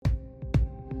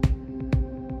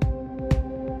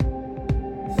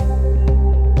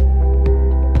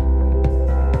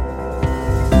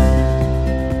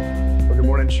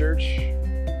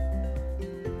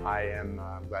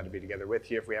glad to be together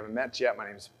with you. If we haven't met yet, my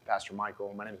name is Pastor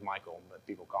Michael. My name is Michael, but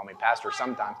people call me Pastor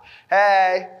sometimes.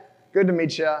 Hey, good to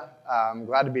meet you. I'm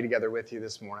glad to be together with you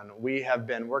this morning. We have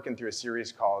been working through a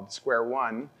series called Square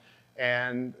One,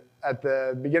 and at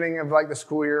the beginning of the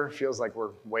school year, feels like we're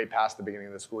way past the beginning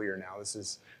of the school year now. This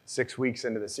is 6 weeks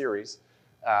into the series.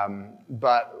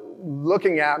 But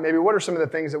looking at maybe what are some of the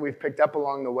things that we've picked up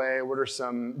along the way, what are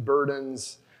some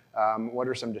burdens, what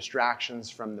are some distractions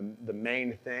from the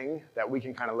main thing that we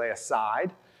can kind of lay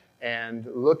aside and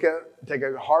take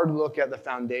a hard look at the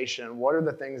foundation. What are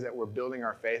the things that we're building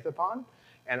our faith upon,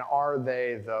 and are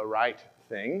they the right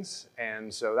things?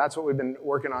 And so that's what we've been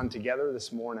working on together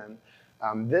this morning.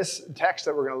 This text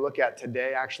that we're going to look at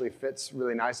today actually fits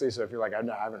really nicely. So if you're like, I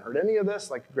haven't heard any of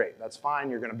this, great, that's fine.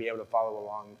 You're going to be able to follow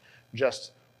along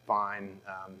just fine.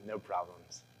 No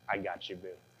problems. I got you, boo.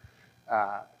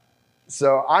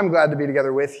 So I'm glad to be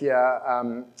together with you.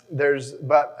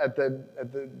 But at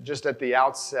the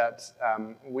outset,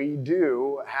 we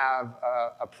do have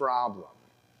a problem.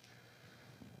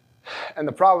 And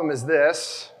the problem is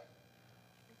this.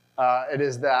 It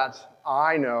is that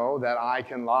I know that I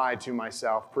can lie to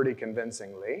myself pretty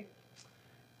convincingly.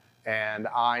 And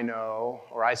I know,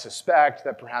 or I suspect,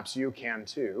 that perhaps you can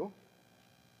too.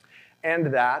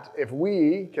 And that if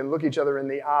we can look each other in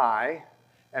the eye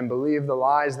and believe the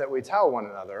lies that we tell one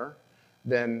another,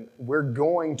 then we're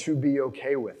going to be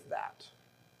okay with that.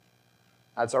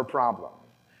 That's our problem.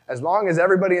 As long as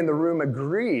everybody in the room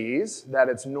agrees that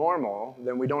it's normal,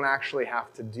 then we don't actually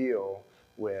have to deal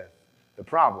with the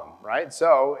problem, right?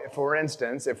 So, for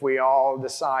instance, if we all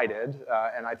decided,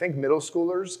 and I think middle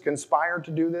schoolers conspire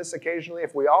to do this occasionally,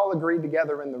 if we all agreed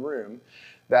together in the room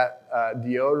that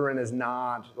deodorant is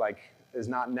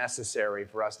not necessary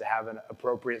for us to have an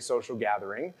appropriate social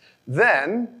gathering,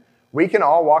 then we can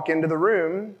all walk into the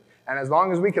room, and as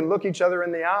long as we can look each other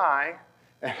in the eye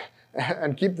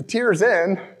and keep the tears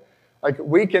in,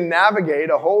 we can navigate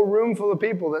a whole room full of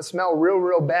people that smell real,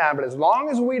 real bad, but as long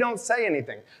as we don't say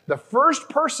anything, the first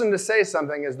person to say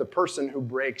something is the person who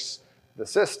breaks the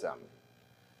system.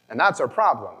 And that's our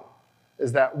problem,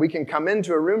 is that we can come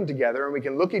into a room together and we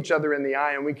can look each other in the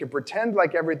eye and we can pretend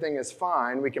like everything is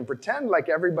fine. We can pretend like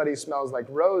everybody smells like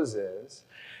roses.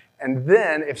 And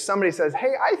then if somebody says,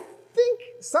 hey, I think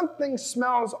something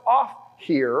smells off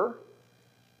here,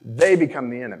 they become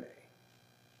the enemy.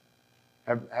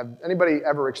 Have anybody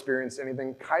ever experienced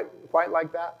anything quite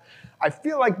like that? I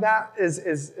feel like that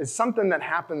is something that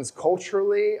happens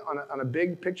culturally on a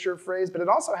big picture phrase, but it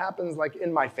also happens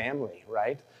in my family,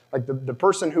 right? The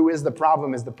person who is the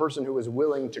problem is the person who is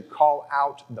willing to call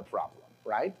out the problem,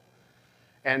 right?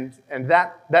 And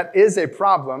that is a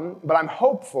problem, but I'm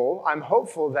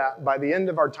hopeful that by the end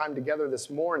of our time together this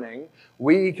morning,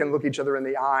 we can look each other in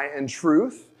the eye in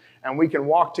truth, and we can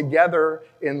walk together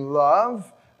in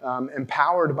love,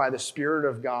 empowered by the Spirit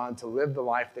of God to live the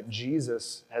life that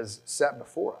Jesus has set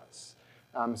before us.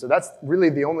 So that's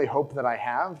really the only hope that I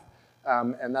have,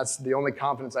 and that's the only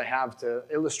confidence I have to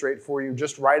illustrate for you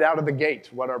just right out of the gate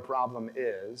what our problem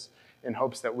is, in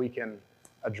hopes that we can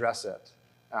address it.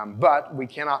 But we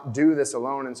cannot do this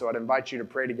alone, and so I'd invite you to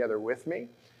pray together with me.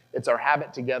 It's our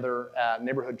habit together at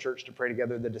Neighborhood Church to pray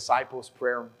together the disciples'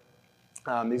 prayer.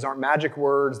 These aren't magic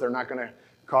words. They're not going to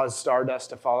cause stardust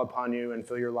to fall upon you and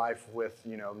fill your life with,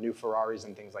 new Ferraris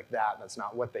and things like that. That's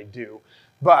not what they do.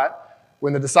 But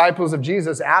when the disciples of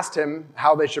Jesus asked him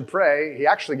how they should pray, he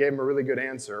actually gave them a really good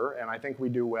answer, and I think we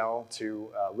do well to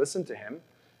listen to him.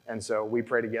 And so we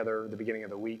pray together at the beginning of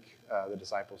the week, the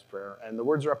disciples' prayer. And the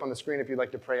words are up on the screen if you'd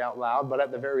like to pray out loud, but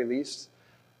at the very least,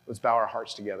 let's bow our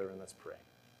hearts together and let's pray.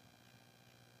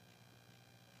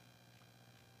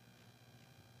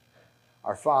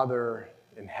 Our Father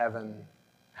in heaven,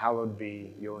 hallowed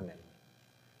be your name.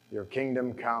 Your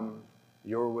kingdom come,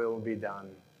 your will be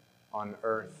done, on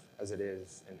earth as it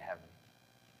is in heaven.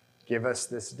 Give us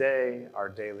this day our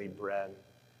daily bread,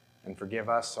 and forgive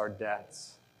us our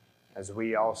debts, as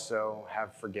we also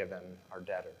have forgiven our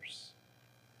debtors.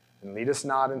 And lead us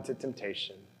not into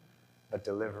temptation, but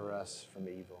deliver us from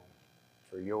evil.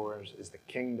 For yours is the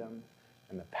kingdom,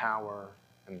 and the power,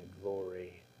 and the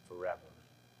glory forever.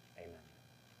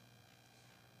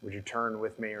 Would you turn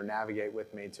with me or navigate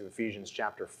with me to Ephesians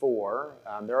chapter 4?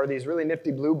 There are these really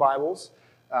nifty blue Bibles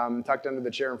tucked under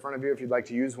the chair in front of you. If you'd like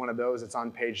to use one of those, it's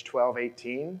on page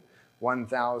 1218,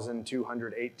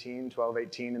 1218,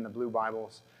 1218 in the blue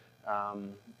Bibles.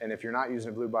 And if you're not using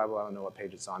a blue Bible, I don't know what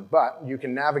page it's on. But you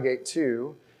can navigate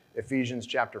to Ephesians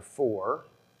chapter 4.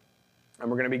 And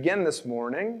we're going to begin this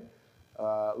morning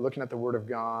looking at the Word of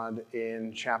God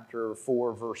in chapter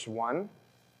 4, verse 1.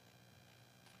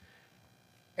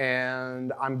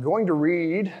 And I'm going to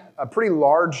read a pretty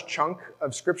large chunk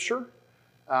of Scripture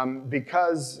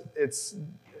because it's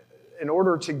in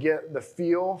order to get the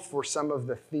feel for some of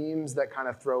the themes that kind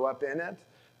of throw up in it.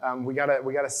 We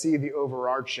gotta see the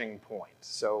overarching point.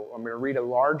 So I'm going to read a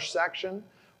large section.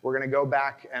 We're going to go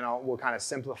back and we'll kind of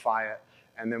simplify it,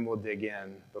 and then we'll dig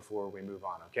in before we move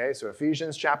on. Okay? So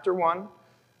Ephesians chapter 1.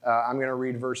 I'm going to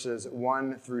read verses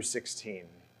 1 through 16.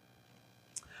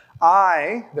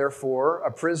 I, therefore,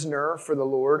 a prisoner for the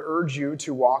Lord, urge you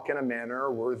to walk in a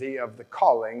manner worthy of the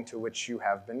calling to which you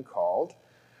have been called,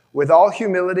 with all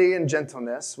humility and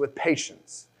gentleness, with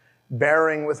patience,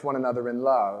 bearing with one another in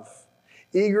love,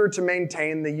 eager to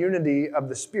maintain the unity of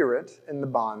the Spirit in the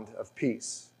bond of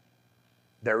peace.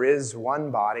 There is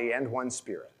one body and one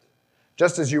Spirit,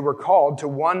 just as you were called to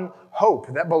one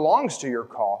hope that belongs to your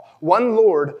call, one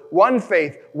Lord, one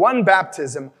faith, one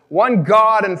baptism, one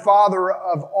God and Father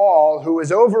of all, who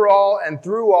is over all and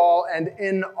through all and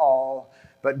in all.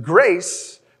 But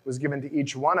grace was given to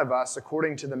each one of us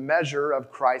according to the measure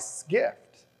of Christ's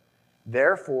gift.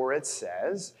 Therefore it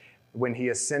says, when he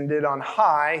ascended on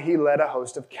high, he led a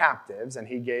host of captives, and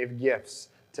he gave gifts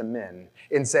to men.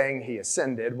 In saying he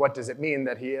ascended, what does it mean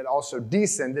that he had also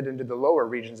descended into the lower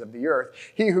regions of the earth?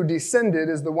 He who descended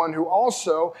is the one who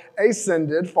also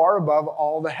ascended far above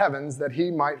all the heavens, that he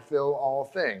might fill all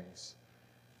things.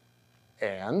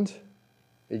 And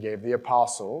he gave the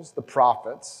apostles, the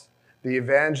prophets, the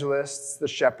evangelists, the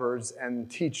shepherds, and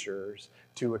teachers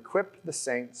to equip the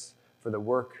saints for the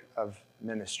work of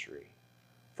ministry,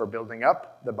 for building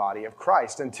up the body of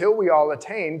Christ, until we all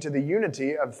attain to the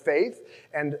unity of faith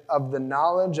and of the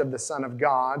knowledge of the Son of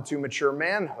God, to mature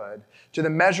manhood, to the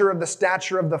measure of the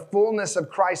stature of the fullness of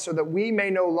Christ, so that we may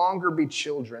no longer be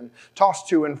children, tossed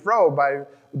to and fro by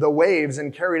the waves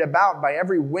and carried about by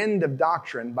every wind of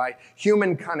doctrine, by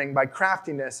human cunning, by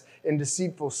craftiness in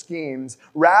deceitful schemes.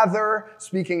 Rather,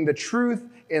 speaking the truth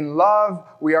in love,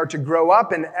 we are to grow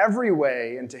up in every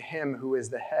way into him who is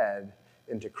the head,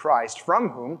 into Christ, from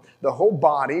whom the whole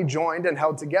body, joined and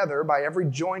held together by every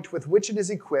joint with which it is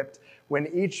equipped, when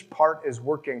each part is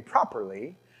working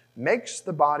properly, makes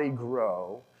the body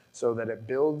grow so that it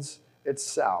builds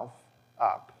itself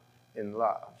up in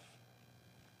love.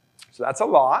 So that's a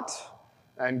lot,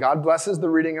 and God blesses the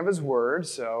reading of his word,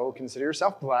 so consider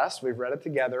yourself blessed. We've read it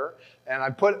together, and I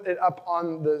put it up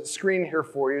on the screen here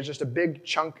for you. It's just a big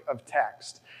chunk of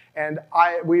text. And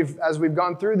as we've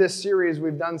gone through this series,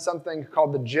 we've done something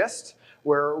called the gist,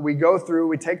 where we go through,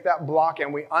 we take that block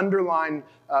and we underline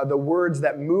the words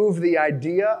that move the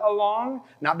idea along,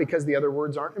 not because the other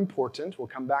words aren't important, we'll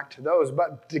come back to those,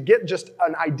 but to get just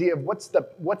an idea of what's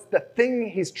the thing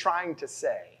he's trying to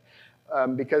say.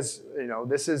 Because,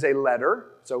 this is a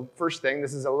letter. So first thing,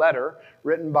 this is a letter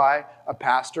written by a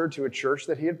pastor to a church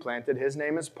that he had planted. His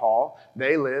name is Paul.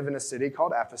 They live in a city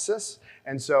called Ephesus.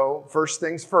 And so first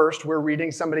things first, we're reading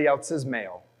somebody else's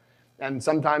mail. And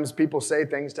sometimes people say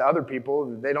things to other people.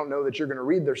 They don't know that you're going to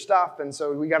read their stuff. And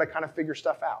so we got to kind of figure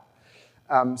stuff out.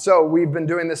 So we've been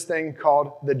doing this thing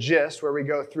called the gist, where we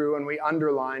go through and we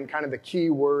underline kind of the key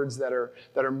words that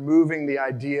are moving the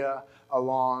idea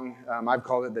along. I've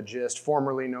called it the gist,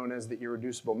 formerly known as the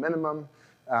irreducible minimum.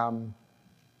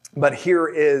 But here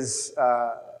is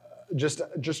just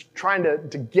trying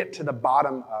to get to the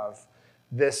bottom of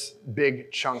this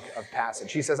big chunk of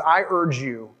passage. He says, I urge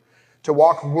you to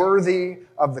walk worthy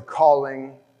of the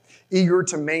calling, eager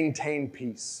to maintain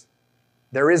peace.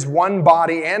 There is one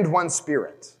body and one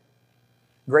Spirit.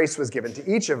 Grace was given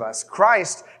to each of us.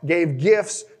 Christ gave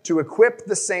gifts to equip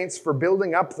the saints for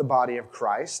building up the body of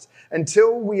Christ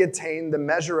until we attain the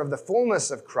measure of the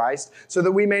fullness of Christ, so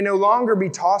that we may no longer be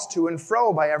tossed to and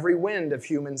fro by every wind of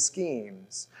human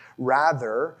schemes.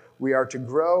 Rather, we are to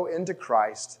grow into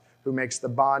Christ, who makes the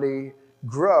body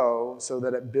grow so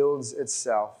that it builds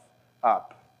itself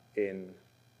up in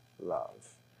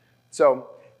love. So,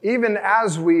 even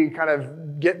as we kind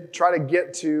of try to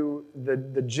get to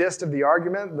the gist of the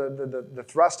argument, the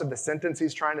thrust of the sentence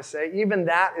he's trying to say, even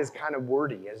that is kind of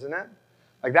wordy, isn't it?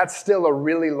 Like, that's still a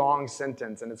really long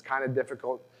sentence, and it's kind of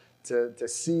difficult to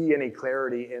see any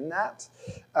clarity in that.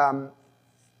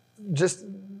 Just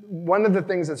one of the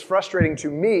things that's frustrating to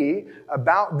me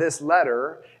about this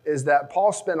letter is that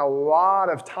Paul spent a lot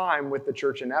of time with the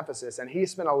church in Ephesus, and he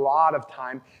spent a lot of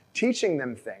time teaching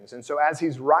them things. And so as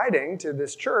he's writing to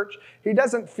this church, he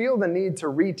doesn't feel the need to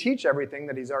reteach everything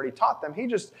that he's already taught them. He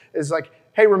just is like,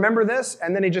 hey, remember this?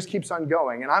 And then he just keeps on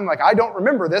going. And I'm like, I don't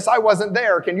remember this. I wasn't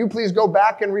there. Can you please go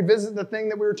back and revisit the thing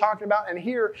that we were talking about? And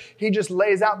here he just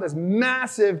lays out this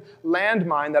massive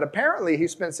landmine that apparently he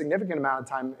spent a significant amount of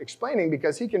time explaining,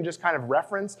 because he can just kind of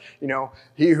reference,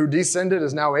 he who descended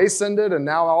is now ascended. And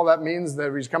now all that means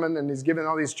that he's coming and he's giving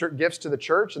all these gifts to the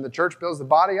church, and the church builds the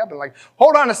body up. And like,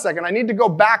 hold on a second. I need to go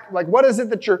back. Like, what is it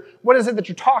that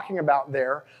you're talking about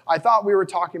there? I thought we were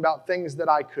talking about things that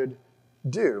I could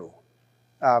do.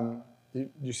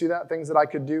 You see that? Things that I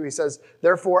could do. He says,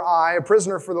 therefore I, a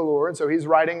prisoner for the Lord. So he's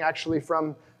writing actually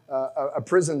from a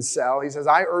prison cell. He says,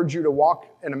 I urge you to walk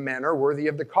in a manner worthy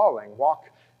of the calling. Walk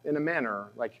in a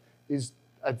manner. Like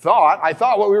I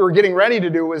thought what we were getting ready to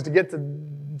do was to get to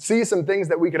see some things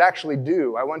that we could actually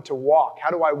do. I want to walk. How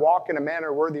do I walk in a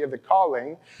manner worthy of the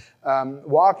calling?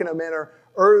 Walk in a manner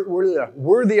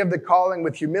worthy of the calling,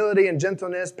 with humility and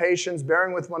gentleness, patience,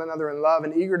 bearing with one another in love,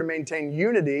 and eager to maintain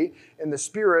unity in the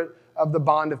spirit of the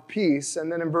bond of peace. And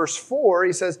then in verse 4,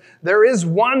 he says, there is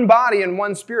one body and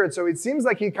one spirit. So it seems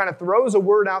like he kind of throws a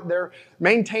word out there,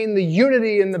 maintain the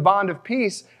unity in the bond of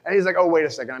peace. And he's like, oh, wait a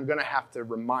second, I'm going to have to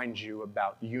remind you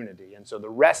about unity. And so the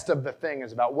rest of the thing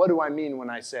is about, what do I mean when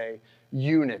I say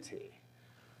unity?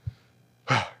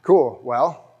 Cool.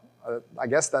 Well, I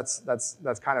guess that's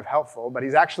kind of helpful, but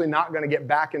he's actually not going to get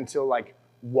back until like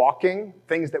walking,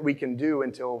 things that we can do,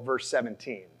 until verse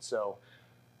 17. So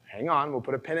hang on, we'll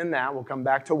put a pin in that. We'll come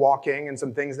back to walking and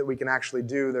some things that we can actually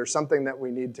do. There's something that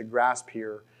we need to grasp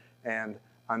here and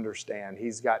understand.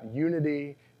 He's got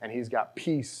unity and he's got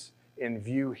peace in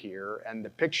view here, and the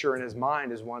picture in his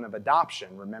mind is one of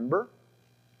adoption, remember?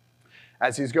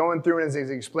 As he's going through and as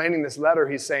he's explaining this letter,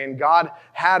 he's saying God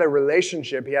had a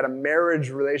relationship. He had a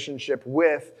marriage relationship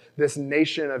with this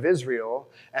nation of Israel.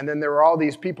 And then there were all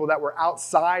these people that were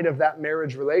outside of that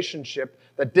marriage relationship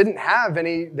that didn't have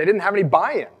any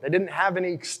buy-in. They didn't have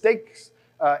any stakes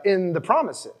in the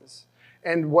promises.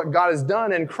 And what God has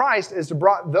done in Christ is to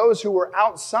brought those who were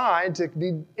outside to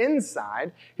be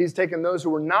inside. He's taken those who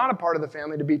were not a part of the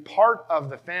family to be part of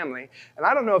the family. And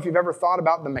I don't know if you've ever thought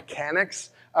about the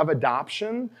mechanics of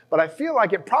adoption, but I feel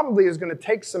like it probably is going to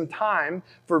take some time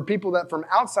for people that from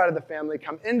outside of the family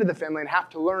come into the family and have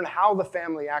to learn how the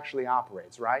family actually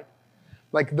operates, right?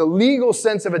 Like the legal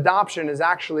sense of adoption is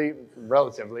actually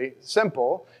relatively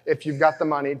simple if you've got the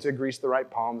money to grease the right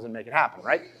palms and make it happen,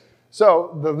 right?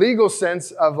 So the legal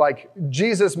sense of like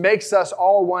Jesus makes us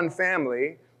all one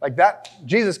family, like that,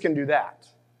 Jesus can do that.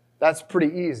 That's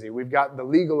pretty easy. We've got the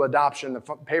legal adoption, the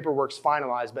paperwork's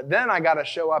finalized, but then I got to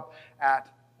show up at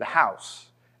the house,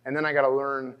 and then I got to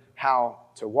learn how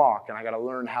to walk, and I got to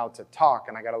learn how to talk,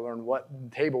 and I got to learn what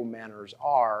table manners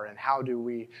are, and how do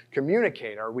we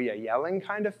communicate. Are we a yelling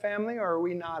kind of family, or are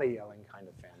we not a yelling kind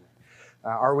of family?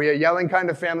 Are we a yelling kind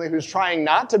of family who's trying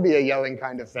not to be a yelling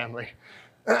kind of family?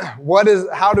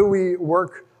 How do we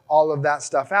work all of that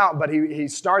stuff out? But he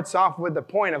starts off with the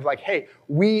point of like, hey,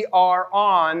 we are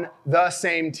on the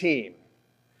same team.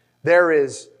 There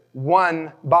is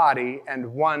one body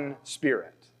and one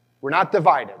spirit. We're not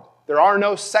divided. There are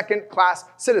no second-class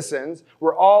citizens.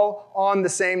 We're all on the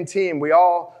same team. We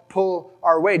all pull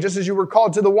our weight. Just as you were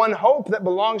called to the one hope that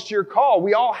belongs to your call,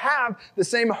 we all have the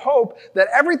same hope that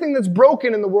everything that's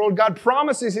broken in the world, God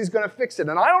promises He's going to fix it.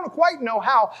 And I don't quite know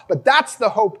how, but that's the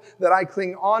hope that I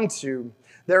cling on to.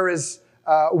 There is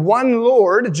one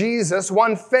Lord, Jesus,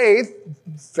 one faith,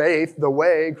 the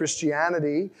way,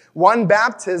 Christianity, one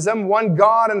baptism, one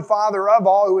God and Father of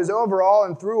all, who is over all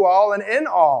and through all and in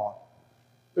all.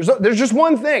 There's just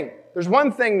one thing. There's one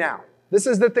thing now. This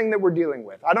is the thing that we're dealing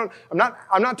with. I'm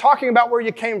not talking about where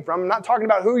you came from. I'm not talking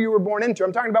about who you were born into.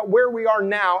 I'm talking about where we are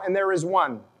now, and there is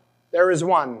one. There is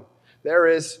one. There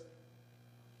is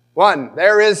one.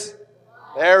 There is.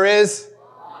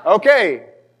 Okay.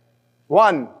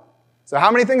 One. So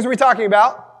how many things are we talking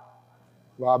about?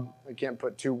 Well, I can't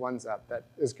put two ones up. That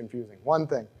is confusing. One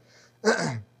thing.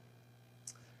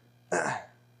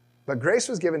 But grace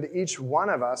was given to each one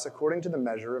of us according to the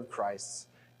measure of Christ's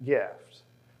gift.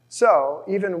 So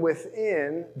even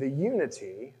within the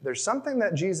unity, there's something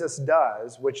that Jesus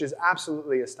does which is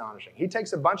absolutely astonishing. He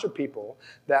takes a bunch of people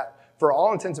that, for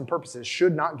all intents and purposes,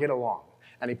 should not get along,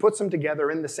 and he puts them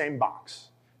together in the same box.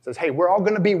 Says, hey, we're all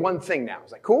going to be one thing now.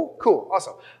 It's like, cool.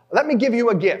 Also, let me give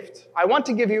you a gift. I want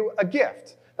to give you a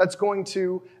gift that's going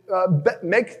to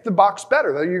make the box better.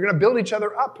 You're going to build each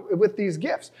other up with these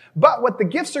gifts. But what the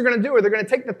gifts are going to do are they're going to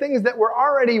take the things that were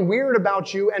already weird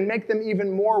about you and make them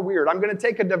even more weird. I'm going to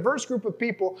take a diverse group of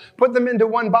people, put them into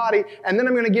one body, and then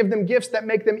I'm going to give them gifts that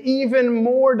make them even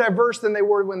more diverse than they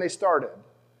were when they started.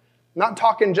 Not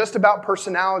talking just about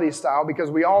personality style,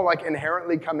 because we all like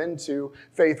inherently come into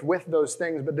faith with those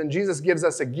things, but then Jesus gives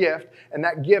us a gift, and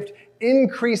that gift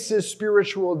increases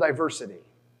spiritual diversity,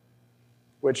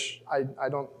 which I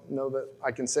don't know that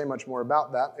I can say much more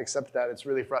about that, except that it's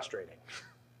really frustrating.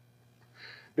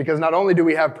 Because not only do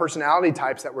we have personality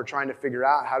types that we're trying to figure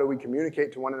out, how do we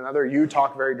communicate to one another? You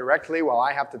talk very directly while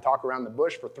I have to talk around the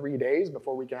bush for 3 days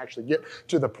before we can actually get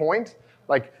to the point.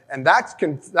 And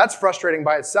that's frustrating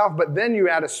by itself, but then you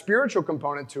add a spiritual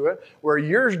component to it where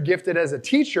you're gifted as a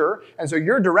teacher, and so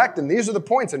you're direct, and these are the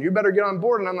points, and you better get on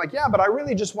board. And I'm like, yeah, but I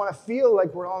really just want to feel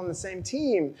like we're all on the same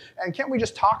team, and can't we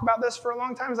just talk about this for a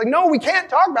long time? It's like, no, we can't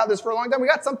talk about this for a long time. We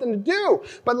got something to do.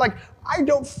 But I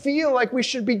don't feel like we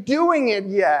should be doing it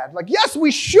yet. Yes,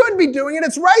 we should be doing it.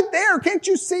 It's right there. Can't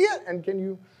you see it? And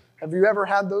have you ever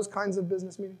had those kinds of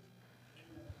business meetings?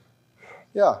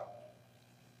 Yeah.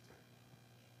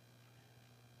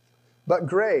 But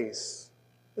grace,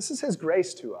 this is his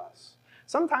grace to us.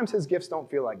 Sometimes his gifts don't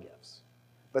feel like gifts.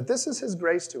 But this is his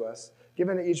grace to us,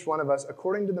 given to each one of us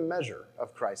according to the measure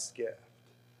of Christ's gift.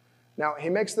 Now, he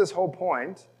makes this whole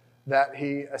point that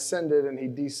he ascended and he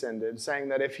descended, saying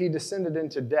that if he descended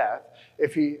into death,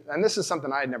 and this is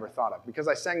something I had never thought of, because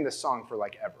I sang this song for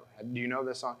ever. Do you know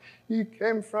this song? You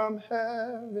came from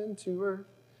heaven to earth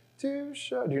to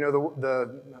show. Do you know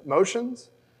the motions?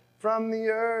 From the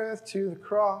earth to the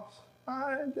cross,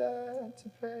 my debt to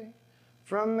pay.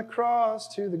 From the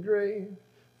cross to the grave,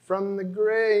 from the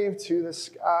grave to the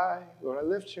sky. Lord, I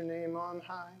lift your name on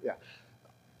high. Yeah.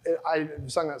 I've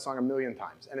sung that song a million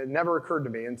times, and it never occurred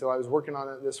to me until I was working on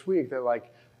it this week that,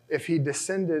 if he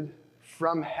descended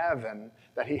from heaven,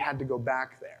 that he had to go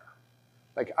back there.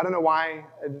 I don't know why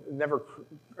it never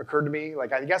occurred to me.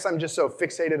 I guess I'm just so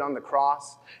fixated on the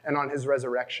cross and on his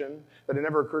resurrection that it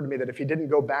never occurred to me that if he didn't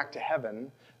go back to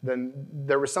heaven, then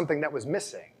there was something that was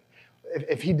missing.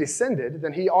 If he descended,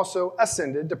 then he also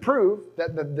ascended to prove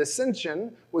that the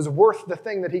ascension was worth the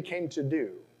thing that he came to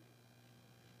do,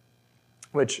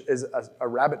 which is a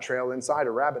rabbit trail inside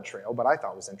a rabbit trail, but I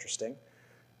thought was interesting.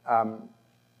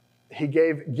 He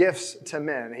gave gifts to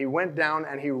men. He went down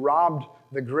and he robbed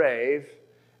the grave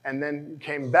and then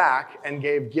came back and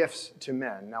gave gifts to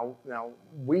men. Now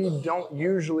we don't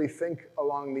usually think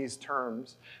along these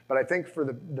terms, but I think for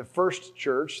the first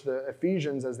church, the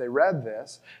Ephesians, as they read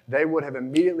this, they would have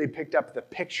immediately picked up the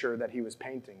picture that he was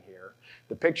painting here.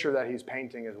 The picture that he's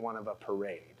painting is one of a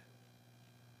parade.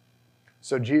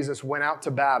 So Jesus went out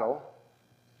to battle,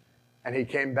 and he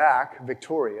came back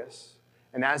victorious.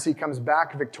 And as he comes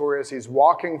back victorious, he's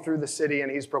walking through the city and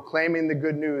he's proclaiming the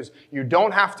good news. You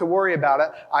don't have to worry about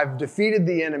it. I've defeated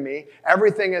the enemy.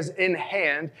 Everything is in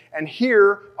hand. And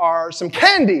here are some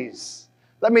candies.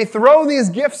 Let me throw these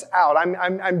gifts out.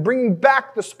 I'm bringing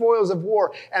back the spoils of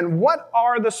war. And what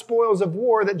are the spoils of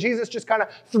war that Jesus just kind of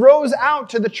throws out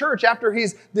to the church after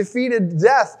he's defeated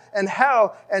death and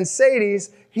hell and Hades?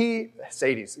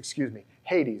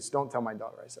 Don't tell my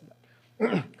daughter I said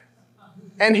that.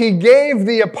 And he gave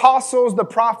the apostles, the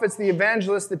prophets, the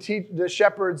evangelists, the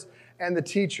shepherds, and the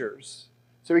teachers.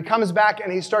 So he comes back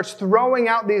and he starts throwing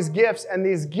out these gifts, and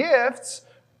these gifts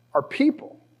are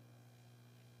people.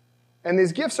 And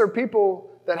these gifts are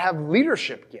people that have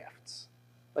leadership gifts,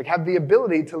 have the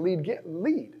ability to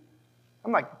lead.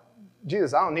 I'm like,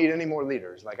 Jesus, I don't need any more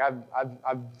leaders.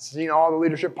 I've seen all the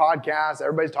leadership podcasts.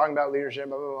 Everybody's talking about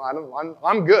leadership.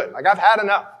 I'm good. I've had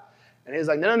enough. And he's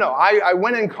like, no. I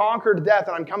went and conquered death,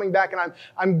 and I'm coming back, and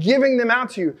I'm giving them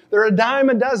out to you. They're a dime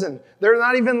a dozen. They're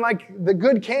not even the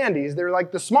good candies. They're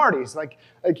the Smarties.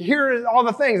 Here are all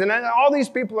the things. And all these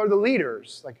people are the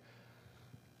leaders.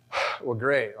 Well,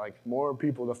 great. More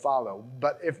people to follow.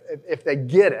 But if they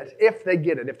get it, if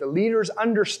the leaders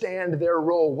understand their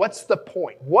role, what's the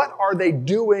point? What are they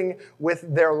doing with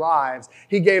their lives?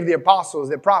 He gave the apostles,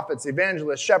 the prophets, the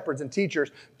evangelists, shepherds, and teachers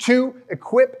to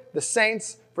equip the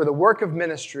saints for the work of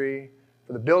ministry,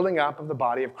 for the building up of the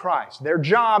body of Christ. Their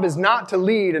job is not to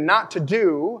lead and not to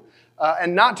do,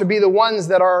 and not to be the ones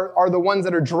that are the ones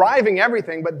that are driving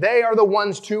everything, but they are the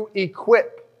ones to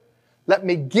equip. Let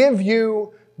me give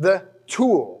you the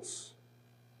tools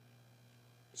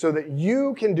so that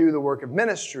you can do the work of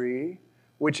ministry,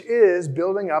 which is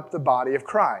building up the body of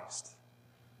Christ.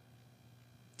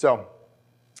 So,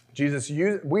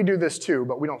 we do this too,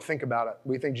 but we don't think about it.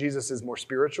 We think Jesus is more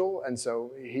spiritual, and so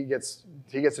he gets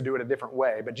to do it a different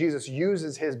way. But Jesus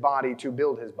uses his body to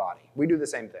build his body. We do the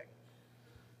same thing.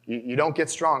 You don't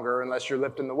get stronger unless you're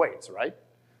lifting the weights, right?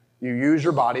 You use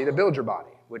your body to build your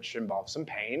body, which involves some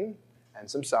pain and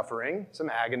some suffering, some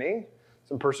agony,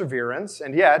 some perseverance.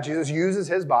 And yet, Jesus uses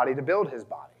his body to build his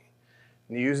body.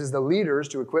 And he uses the leaders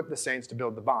to equip the saints to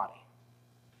build the body.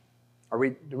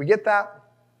 Do we get that?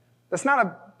 That's not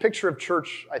a picture of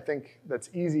church, I think, that's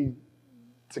easy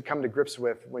to come to grips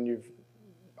with when you've,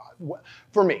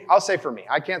 for me, I'll say for me.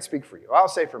 I can't speak for you. I'll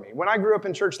say for me. When I grew up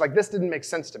in church, like this didn't make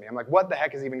sense to me. I'm like, what the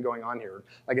heck is even going on here?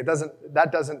 Like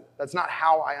that's not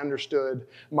how I understood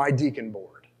my deacon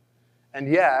board. And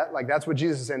yet, like that's what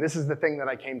Jesus is saying. This is the thing that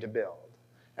I came to build.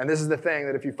 And this is the thing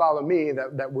that if you follow me,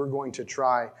 that we're going to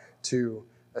try to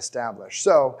establish.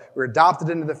 So we're adopted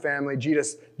into the family.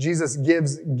 Jesus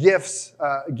gifts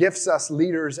us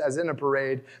leaders as in a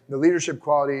parade. The leadership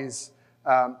qualities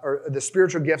or the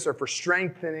spiritual gifts are for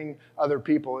strengthening other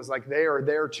people. It's like they are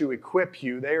there to equip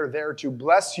you. They are there to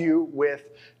bless you with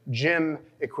gym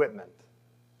equipment.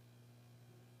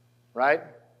 Right?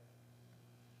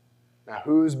 Now,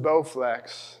 whose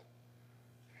Bowflex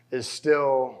is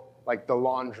still like the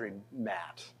laundry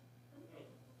mat?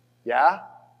 Yeah?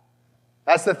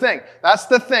 That's the thing. That's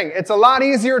the thing. It's a lot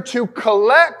easier to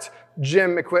collect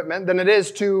gym equipment than it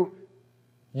is to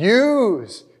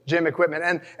use gym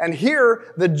equipment. And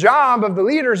here, the job of the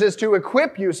leaders is to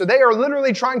equip you. So they are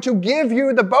literally trying to give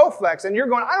you the Bowflex. And you're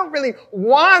going, I don't really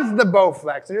want the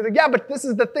Bowflex. And you're like, yeah, but this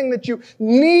is the thing that you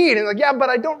need. And like, yeah, but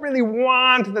I don't really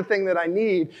want the thing that I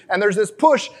need. And there's this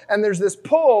push and there's this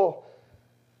pull.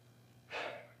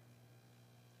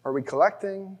 Are we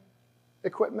collecting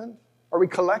equipment? Are we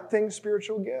collecting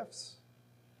spiritual gifts?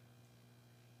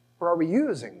 Or are we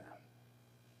using them?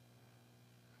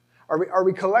 Are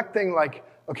we collecting like,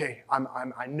 okay,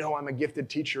 I know I'm a gifted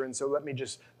teacher, and so let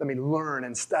me learn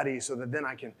and study so that then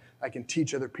I can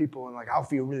teach other people, and like I'll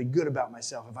feel really good about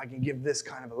myself if I can give this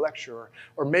kind of a lecture.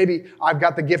 Or maybe I've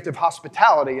got the gift of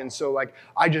hospitality, and so like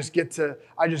I just get to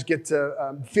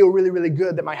feel really, really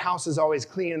good that my house is always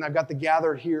clean, and I've got the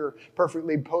gathered here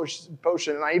perfectly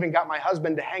potion, and I even got my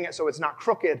husband to hang it so it's not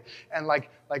crooked, and like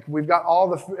we've got all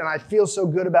the food, and I feel so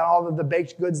good about all of the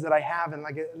baked goods that I have, and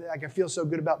like I feel so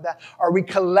good about that. Are we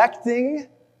collecting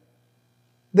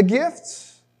the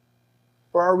gifts?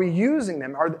 Or are we using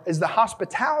them? Is the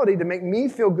hospitality to make me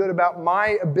feel good about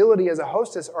my ability as a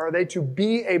hostess, or are they to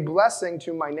be a blessing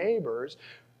to my neighbors?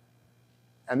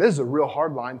 And this is a real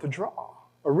hard line to draw.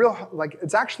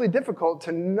 It's actually difficult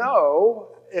to know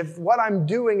if what I'm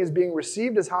doing is being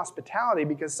received as hospitality,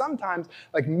 because sometimes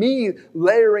like me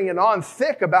layering it on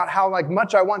thick about how like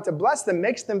much I want to bless them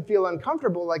makes them feel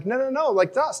uncomfortable. Like, no,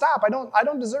 like stop, I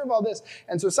don't deserve all this.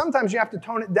 And so sometimes you have to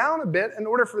tone it down a bit in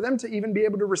order for them to even be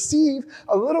able to receive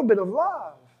a little bit of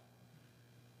love.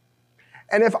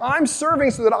 And if I'm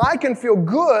serving so that I can feel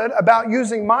good about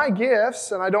using my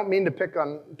gifts, and I don't mean to pick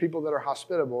on people that are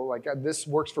hospitable, like this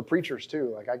works for preachers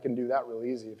too, like I can do that real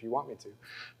easy if you want me to.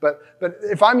 But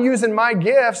if I'm using my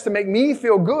gifts to make me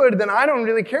feel good, then I don't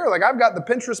really care. Like I've got the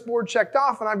Pinterest board checked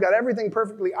off and I've got everything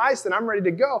perfectly iced and I'm ready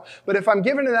to go. But if I'm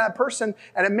giving to that person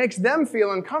and it makes them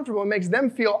feel uncomfortable, it makes them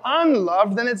feel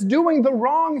unloved, then it's doing the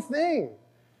wrong thing.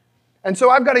 And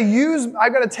so I've got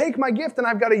to take my gift and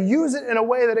I've got to use it in a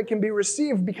way that it can be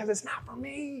received because it's not for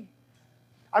me.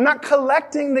 I'm not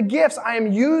collecting the gifts. I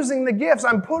am using the gifts.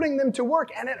 I'm putting them to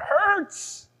work and it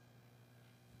hurts.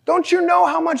 Don't you know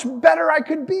how much better I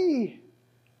could be?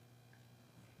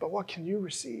 But what can you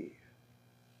receive?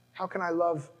 How can I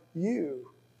love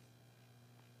you?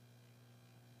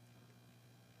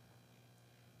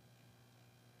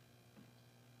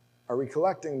 Are we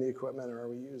collecting the equipment or are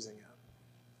we using it?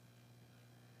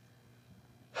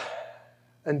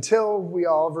 Until we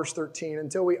all, verse 13,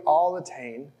 until we all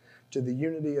attain to the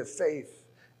unity of faith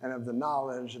and of the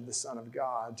knowledge of the Son of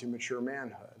God, to mature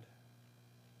manhood,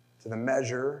 to the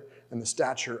measure and the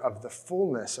stature of the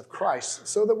fullness of Christ,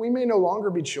 so that we may no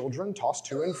longer be children, tossed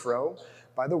to and fro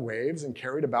by the waves and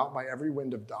carried about by every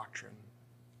wind of doctrine,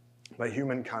 by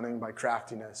human cunning, by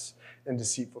craftiness and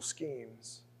deceitful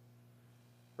schemes.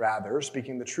 Rather,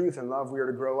 speaking the truth in love, we are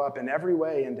to grow up in every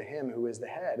way into Him who is the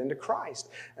head, into Christ,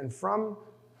 and from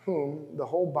whom the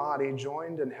whole body,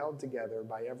 joined and held together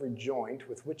by every joint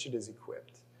with which it is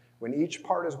equipped, when each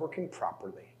part is working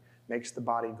properly, makes the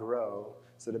body grow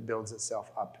so that it builds itself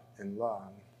up in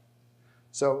love.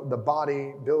 So the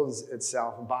body builds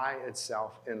itself by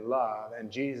itself in love, and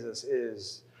Jesus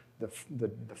is the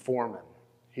foreman.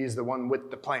 He's the one with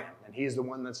the plan, and He's the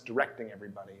one that's directing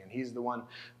everybody, and He's the one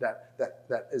that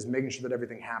is making sure that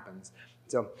everything happens.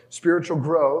 So spiritual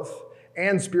growth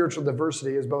and spiritual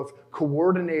diversity is both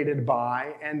coordinated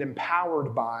by and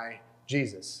empowered by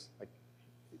Jesus. Like,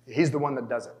 He's the one that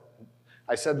does it.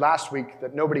 I said last week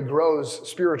that nobody grows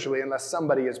spiritually unless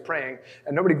somebody is praying,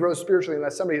 and nobody grows spiritually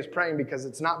unless somebody is praying, because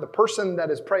it's not the person that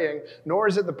is praying, nor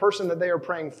is it the person that they are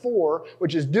praying for,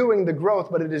 which is doing the growth,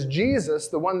 but it is Jesus,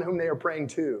 the one whom they are praying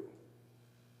to.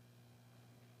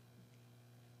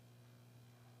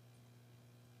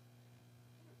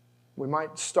 We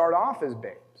might start off as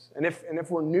babes. And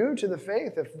if we're new to the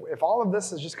faith, if all of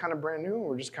this is just kind of brand new and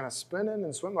we're just kind of spinning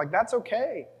and swimming, like that's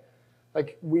okay.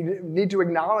 Like we need to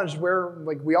acknowledge where,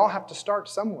 like we all have to start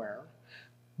somewhere.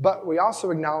 But we also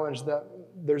acknowledge that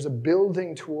there's a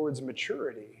building towards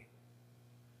maturity.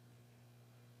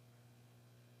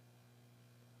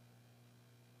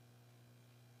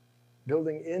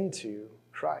 Building into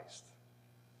Christ.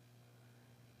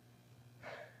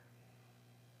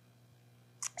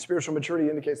 Spiritual maturity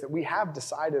indicates that we have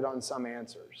decided on some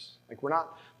answers. Like we're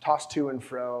not tossed to and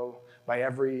fro by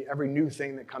every new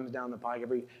thing that comes down the pike,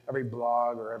 every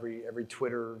blog or every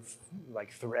Twitter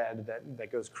like thread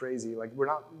that goes crazy. Like we're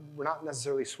not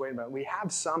necessarily swayed by it. We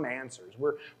have some answers.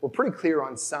 We're pretty clear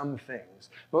on some things.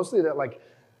 Mostly that like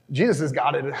Jesus has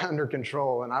got it under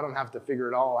control and I don't have to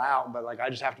figure it all out, but like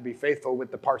I just have to be faithful with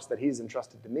the parts that he's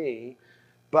entrusted to me.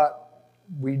 But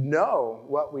we know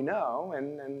what we know,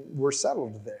 and we're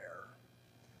settled there.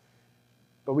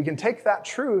 But we can take that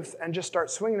truth and just start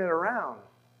swinging it around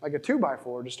like a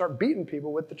 2x4, just start beating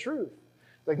people with the truth.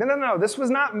 Like, no, this was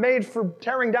not made for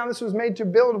tearing down. This was made to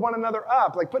build one another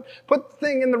up. Like, put the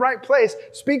thing in the right place.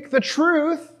 Speak the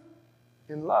truth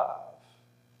in love.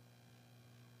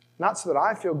 Not so that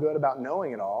I feel good about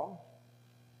knowing it all,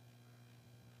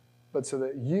 but so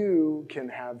that you can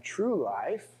have true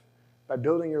life by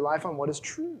building your life on what is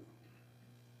true.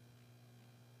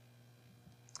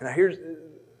 Now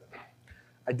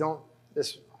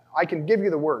I can give you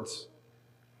the words,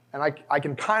 and I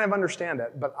can kind of understand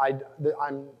it, but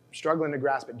I'm struggling to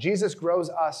grasp it. Jesus grows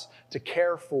us to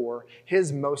care for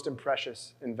his most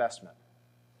precious investment.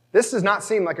 This does not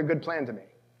seem like a good plan to me.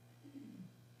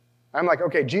 I'm like,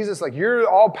 okay, Jesus, like you're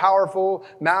all-powerful,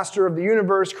 master of the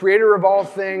universe, creator of all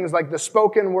things, like the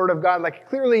spoken word of God. Like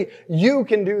clearly you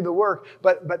can do the work.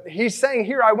 But he's saying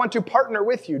here, I want to partner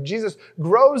with you. Jesus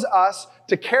grows us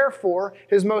to care for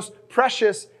his most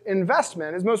precious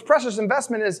investment. His most precious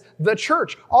investment is the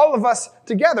church, all of us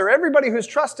together. Everybody who's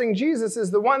trusting Jesus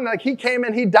is the one that he came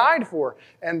and he died for.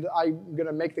 And I'm going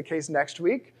to make the case next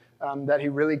week that he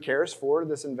really cares for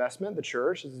this investment, the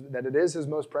church, that it is his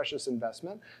most precious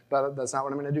investment. But that's not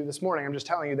what I'm going to do this morning. I'm just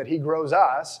telling you that he grows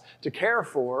us to care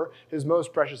for his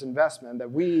most precious investment, that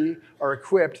we are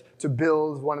equipped to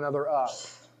build one another up.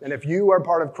 And if you are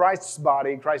part of Christ's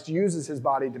body, Christ uses his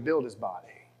body to build his body.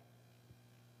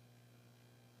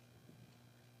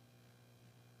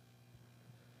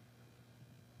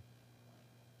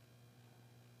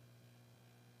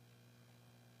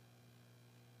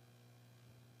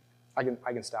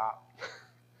 I can stop.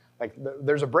 Like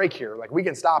there's a break here. Like we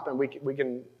can stop and we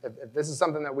can if this is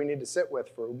something that we need to sit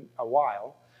with for a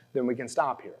while, then we can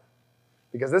stop here.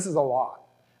 Because this is a lot.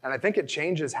 And I think it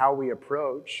changes how we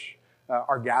approach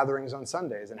our gatherings on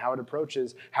Sundays and how it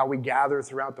approaches how we gather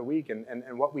throughout the week and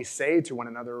what we say to one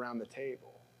another around the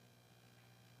table.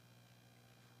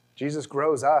 Jesus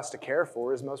grows us to care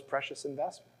for his most precious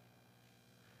investment.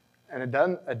 And it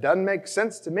doesn't make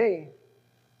sense to me.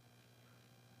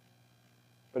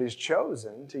 But he's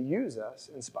chosen to use us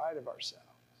in spite of ourselves.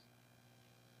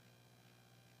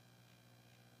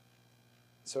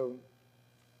 So,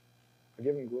 I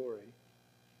give him glory.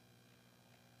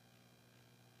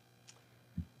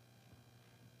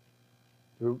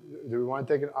 Do we want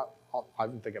to take it? I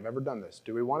don't think I've ever done this.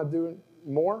 Do we want to do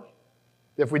more?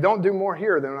 If we don't do more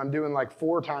here, then I'm doing like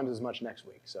 4 times as much next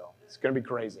week. So, it's going to be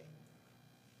crazy.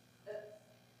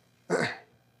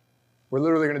 We're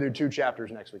literally going to do 2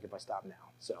 chapters next week if I stop now.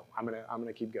 So I'm going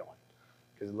to keep going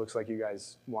because it looks like you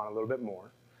guys want a little bit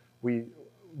more. We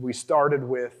started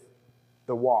with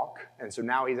the walk, and so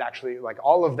now he's actually like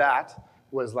all of that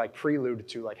was like prelude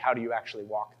to like how do you actually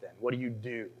walk then? What do you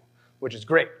do? Which is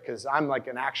great because I'm like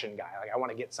an action guy. Like I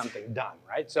want to get something done,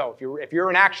 right? So if you're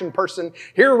an action person,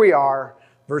 here we are,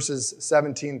 verses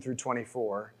 17 through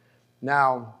 24.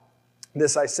 Now,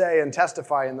 this I say and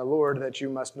testify in the Lord that you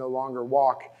must no longer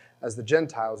walk as the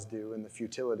Gentiles do in the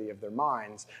futility of their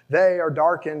minds. They are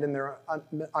darkened in their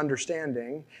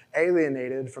understanding,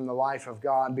 alienated from the life of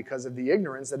God because of the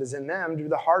ignorance that is in them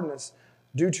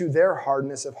due to their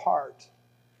hardness of heart.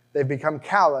 They've become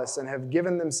callous and have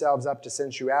given themselves up to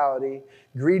sensuality,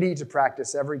 greedy to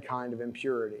practice every kind of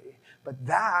impurity. But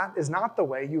that is not the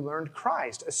way you learned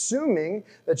Christ, assuming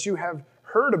that you have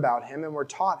heard about him and were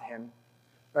taught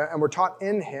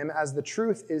in him as the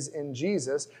truth is in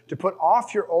Jesus, to put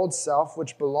off your old self,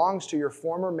 which belongs to your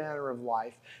former manner of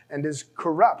life and is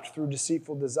corrupt through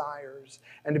deceitful desires,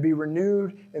 and to be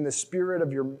renewed in the spirit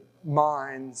of your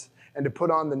minds, and to put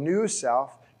on the new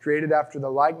self, created after the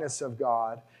likeness of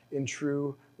God in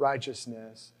true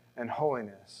righteousness and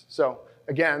holiness. So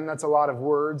again, that's a lot of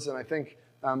words, and I think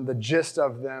The gist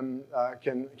of them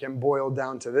can boil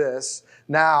down to this.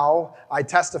 Now, I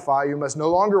testify you must no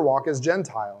longer walk as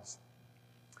Gentiles.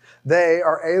 They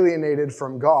are alienated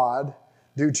from God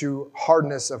due to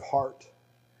hardness of heart.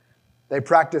 They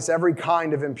practice every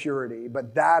kind of impurity,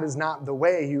 but that is not the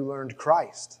way you learned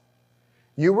Christ.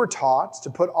 You were taught to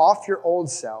put off your old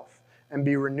self and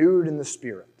be renewed in the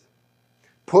Spirit.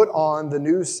 Put on the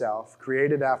new self,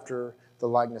 created after the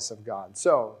likeness of God.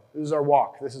 So, this is our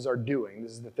walk. This is our doing.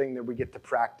 This is the thing that we get to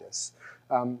practice.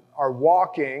 Our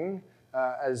walking,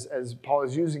 as Paul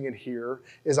is using it here,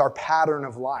 is our pattern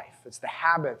of life. It's the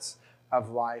habits of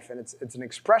life, and it's an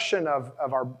expression of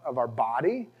our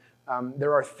body.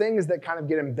 There are things that kind of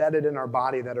get embedded in our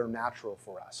body that are natural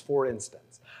for us. For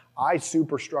instance, I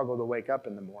super struggle to wake up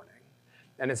in the morning.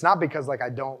 And it's not because I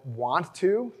don't want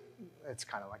to. It's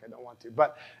kind of like I don't want to.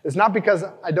 But it's not because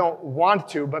I don't want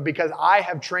to, but because I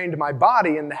have trained my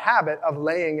body in the habit of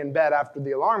laying in bed after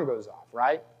the alarm goes off,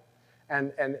 right?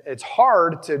 And it's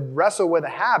hard to wrestle with a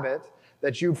habit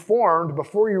that you formed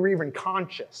before you were even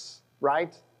conscious,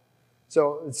 right?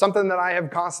 So it's something that I have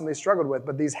constantly struggled with.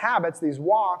 But these habits, these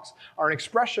walks, are an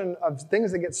expression of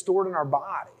things that get stored in our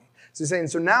body. So he's saying,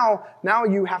 so now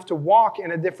you have to walk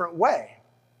in a different way.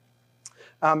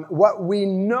 What we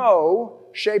know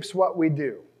shapes what we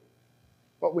do.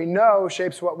 What we know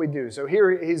shapes what we do. So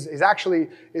here he's actually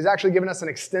given us an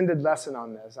extended lesson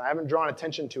on this. I haven't drawn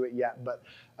attention to it yet, but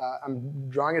I'm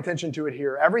drawing attention to it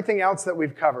here. Everything else that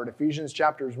we've covered, Ephesians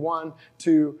chapters 1,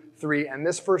 2, 3, and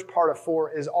this first part of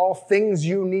 4 is all things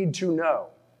you need to know.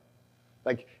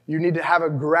 You need to have a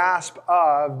grasp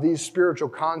of these spiritual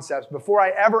concepts before I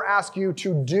ever ask you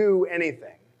to do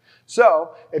anything.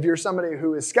 So, if you're somebody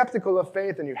who is skeptical of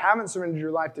faith and you haven't surrendered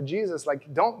your life to Jesus,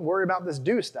 don't worry about this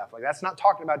do stuff. That's not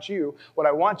talking about you. What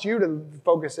I want you to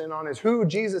focus in on is who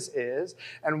Jesus is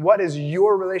and what is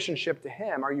your relationship to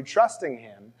Him. Are you trusting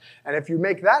Him? And if you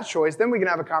make that choice, then we can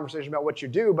have a conversation about what you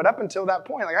do. But up until that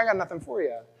point, I got nothing for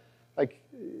you.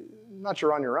 Not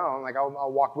you're on your own.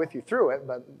 I'll walk with you through it,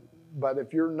 but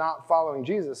if you're not following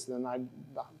Jesus, then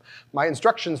my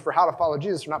instructions for how to follow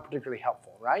Jesus are not particularly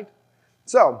helpful, right?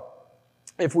 So,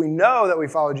 if we know that we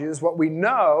follow Jesus, what we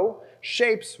know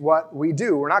shapes what we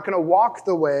do. We're not going to walk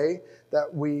the way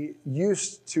that we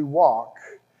used to walk.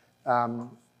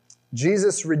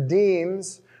 Jesus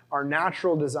redeems our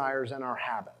natural desires and our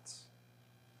habits.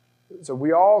 So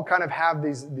we all kind of have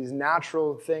these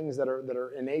natural things that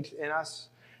are innate in us,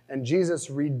 and Jesus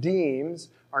redeems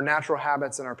our natural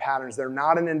habits and our patterns. They're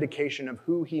not an indication of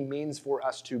who He means for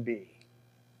us to be.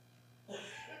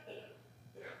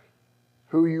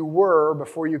 Who you were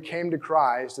before you came to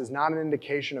Christ is not an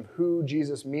indication of who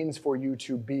Jesus means for you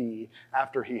to be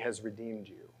after He has redeemed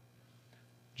you.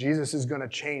 Jesus is going to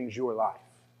change your life.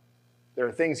 There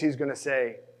are things He's going to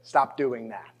say, stop doing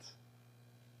that.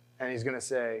 And He's going to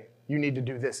say, you need to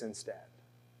do this instead.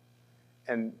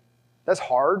 And that's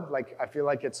hard. I feel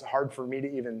like it's hard for me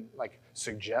to even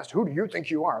suggest, who do you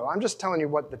think you are? Well, I'm just telling you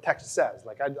what the text says.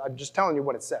 I'm just telling you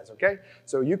what it says, okay?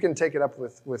 So you can take it up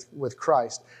with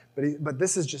Christ. But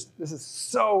this is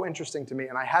so interesting to me,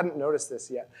 and I hadn't noticed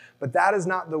this yet. But that is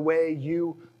not the way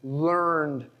you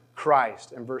learned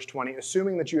Christ in verse 20,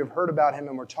 assuming that you have heard about Him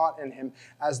and were taught in Him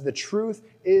as the truth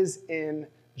is in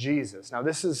Jesus. Now,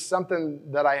 this is something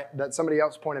that somebody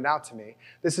else pointed out to me.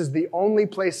 This is the only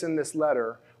place in this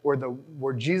letter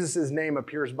where Jesus' name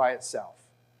appears by itself.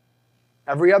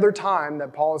 Every other time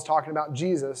that Paul is talking about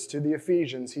Jesus to the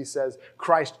Ephesians, he says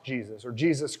Christ Jesus or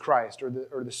Jesus Christ or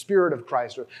the Spirit of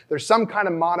Christ. Or there's some kind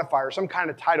of modifier, some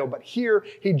kind of title. But here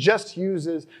he just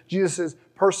uses Jesus'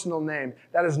 personal name.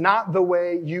 That is not the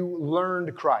way you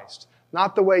learned Christ.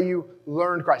 Not the way you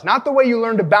learned Christ. Not the way you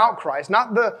learned about Christ.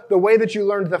 Not the way that you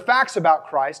learned the facts about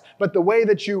Christ, but the way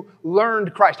that you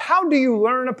learned Christ. How do you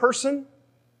learn a person?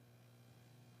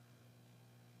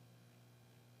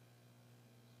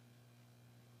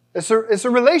 It's a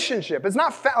relationship. It's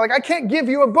not I can't give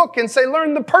you a book and say,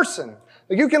 learn the person.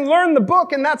 You can learn the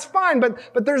book and that's fine,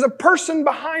 but there's a person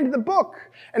behind the book.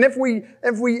 And if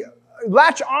we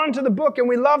latch onto the book and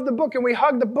we love the book and we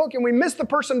hug the book and we miss the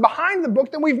person behind the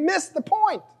book, then we've missed the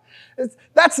point.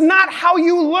 That's not how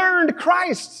you learned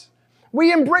Christ.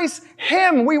 We embrace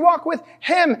Him. We walk with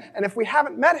Him. And if we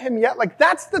haven't met Him yet,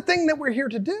 that's the thing that we're here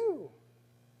to do.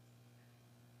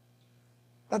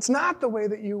 That's not the way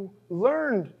that you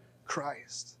learned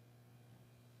Christ.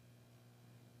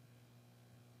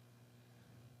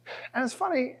 And it's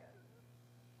funny,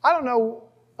 I don't know,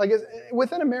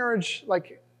 within a marriage,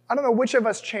 I don't know which of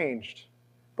us changed,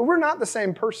 but we're not the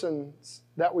same persons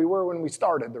that we were when we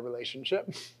started the relationship.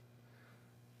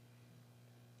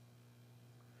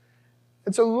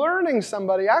 And so learning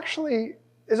somebody actually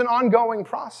is an ongoing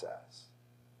process.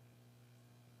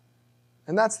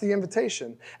 And that's the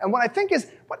invitation. And what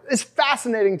is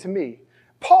fascinating to me,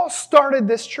 Paul started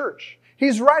this church.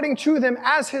 He's writing to them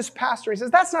as his pastor. He says,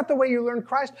 that's not the way you learn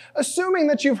Christ, assuming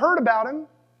that you've heard about him.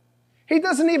 He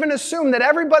doesn't even assume that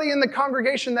everybody in the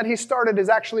congregation that he started is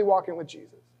actually walking with Jesus.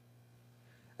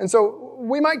 And so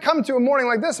we might come to a morning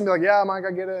like this and be like, yeah, Mike,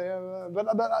 I get it. Yeah.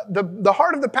 But the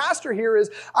heart of the pastor here is,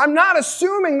 I'm not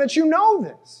assuming that you know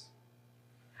this.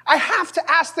 I have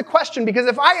to ask the question, because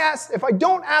if I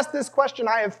don't ask this question,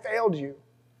 I have failed you.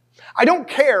 I don't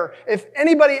care if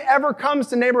anybody ever comes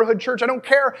to Neighborhood Church. I don't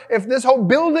care if this whole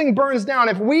building burns down.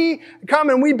 If we come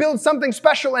and we build something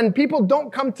special and people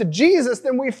don't come to Jesus,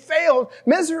 then we failed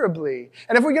miserably.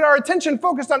 And if we get our attention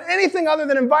focused on anything other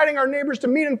than inviting our neighbors to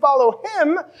meet and follow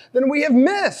Him, then we have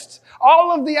missed.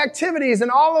 All of the activities and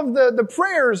all of the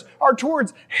prayers are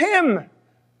towards Him.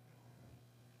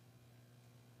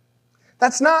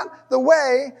 That's not the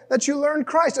way that you learn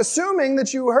Christ, assuming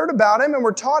that you heard about Him and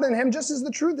were taught in Him, just as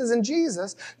the truth is in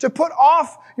Jesus, to put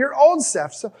off your old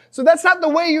self. So that's not the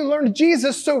way you learned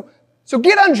Jesus, so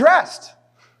get undressed.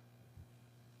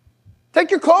 Take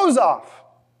your clothes off.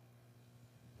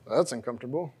 Well, that's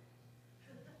uncomfortable.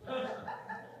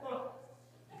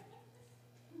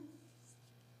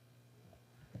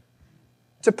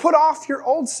 To put off your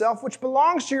old self, which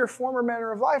belongs to your former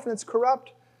manner of life, and it's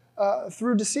corrupt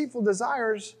through deceitful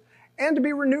desires, and to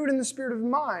be renewed in the spirit of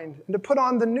mind, and to put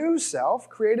on the new self,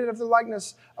 created of the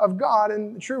likeness of God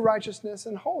in true righteousness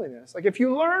and holiness. Like if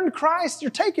you learned Christ, you're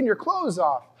taking your clothes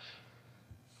off.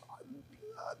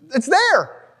 It's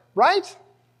there, right?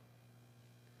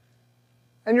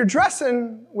 And you're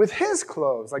dressing with His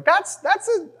clothes. Like that's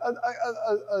a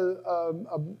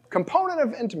component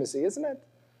of intimacy, isn't it?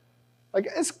 Like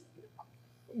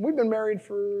we've been married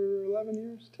for 11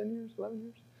 years, 10 years, 11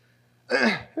 years.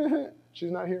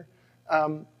 She's not here.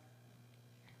 But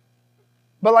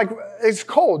like, it's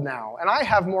cold now, and I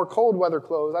have more cold weather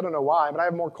clothes. I don't know why, but I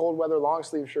have more cold weather long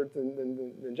sleeve shirt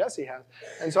than Jessie has.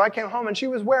 And so I came home, and she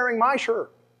was wearing my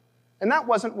shirt, and that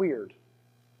wasn't weird.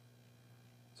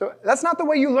 So that's not the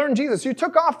way you learn Jesus. You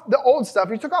took off the old stuff.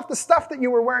 You took off the stuff that you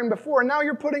were wearing before, and now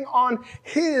you're putting on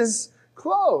His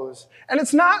clothes. And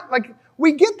it's not like,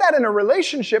 we get that in a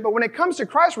relationship, but when it comes to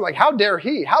Christ, we're like, how dare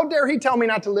He? How dare He tell me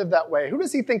not to live that way? Who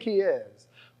does He think He is?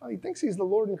 Well, He thinks He's the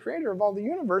Lord and Creator of all the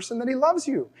universe and that He loves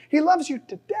you. He loves you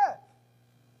to death.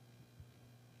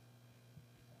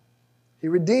 He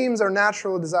redeems our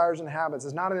natural desires and habits.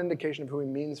 It's not an indication of who He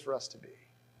means for us to be.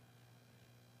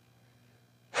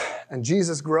 And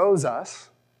Jesus grows us.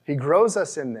 He grows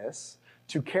us in this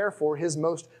to care for His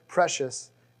most precious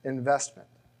investment.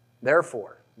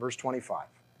 Therefore, verse 25.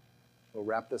 We'll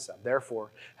wrap this up.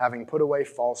 Therefore, having put away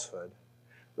falsehood,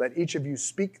 let each of you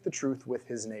speak the truth with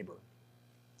his neighbor.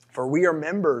 For we are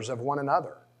members of one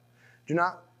another.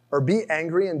 Be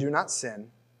angry and do not sin.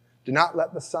 Do not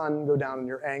let the sun go down in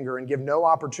your anger and give no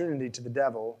opportunity to the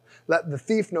devil. Let the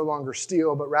thief no longer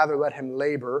steal, but rather let him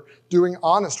labor, doing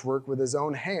honest work with his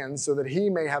own hands, so that he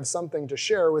may have something to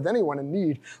share with anyone in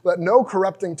need. Let no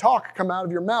corrupting talk come out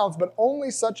of your mouths, but only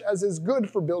such as is good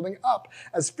for building up,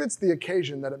 as fits the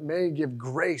occasion, that it may give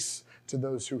grace to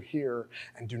those who hear.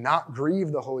 And do not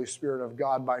grieve the Holy Spirit of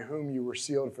God, by whom you were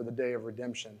sealed for the day of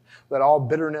redemption. Let all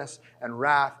bitterness and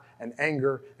wrath and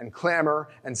anger and clamor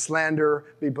and slander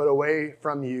be put away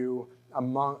from you,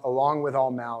 along with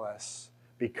all malice.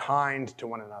 Be kind to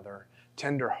one another,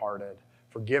 tender-hearted,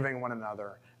 forgiving one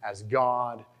another, as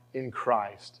God in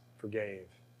Christ forgave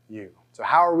you. So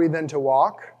how are we then to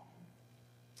walk?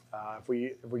 If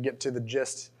we get to the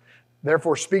gist,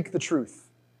 therefore speak the truth.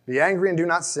 Be angry and do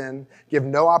not sin. Give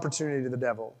no opportunity to the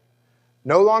devil.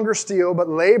 No longer steal, but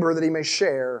labor that he may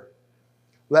share.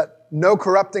 Let no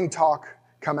corrupting talk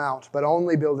come out, but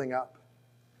only building up.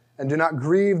 And do not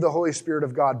grieve the Holy Spirit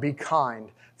of God. Be kind,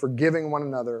 forgiving one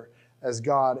another, as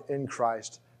God in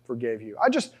Christ forgave you. I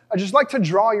just like to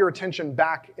draw your attention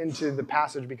back into the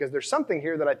passage, because there's something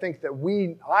here that I think that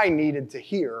I needed to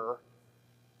hear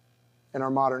in our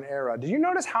modern era. Did you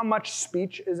notice how much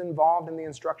speech is involved in the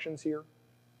instructions here?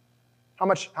 How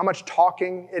much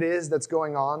talking it is that's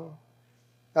going on?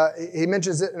 He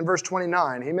mentions it in verse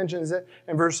 29. He mentions it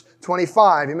in verse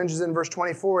 25. He mentions it in verse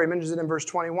 24. He mentions it in verse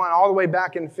 21, all the way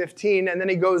back in 15. And then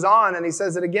he goes on and he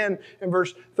says it again in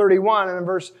verse 31 and in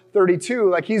verse 32.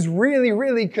 Like he's really,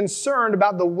 really concerned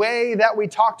about the way that we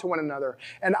talk to one another.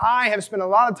 And I have spent a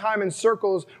lot of time in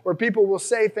circles where people will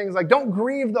say things like, don't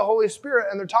grieve the Holy Spirit.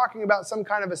 And they're talking about some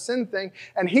kind of a sin thing.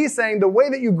 And he's saying the way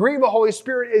that you grieve the Holy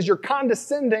Spirit is you're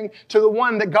condescending to the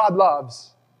one that God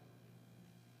loves.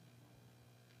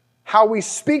 how we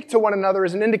speak to one another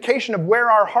is an indication of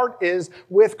where our heart is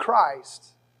with Christ.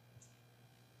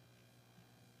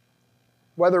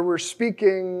 Whether we're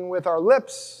speaking with our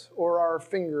lips or our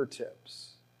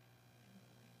fingertips.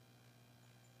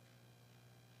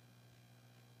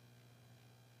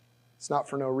 It's not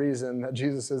for no reason that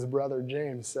Jesus' brother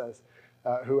James says,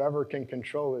 whoever can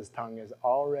control his tongue is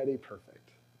already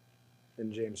perfect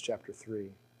in James chapter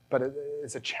 3. But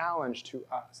it's a challenge to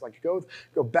us. Like go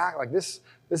back. Like this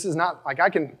is not like I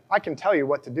can tell you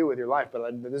what to do with your life,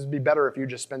 but this would be better if you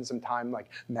just spend some time like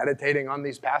meditating on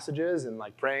these passages and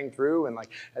like praying through, and like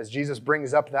as Jesus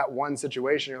brings up that one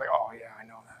situation, you're like, oh yeah, I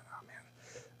know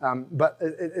that. Oh man. But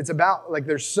it's about like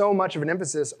there's so much of an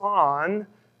emphasis on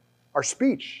our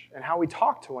speech and how we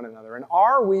talk to one another. And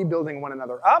are we building one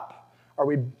another up? Are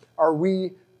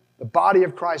we the body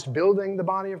of Christ building the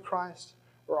body of Christ?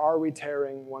 Or are we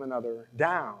tearing one another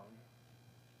down?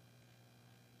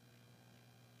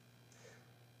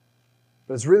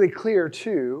 But it's really clear,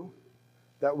 too,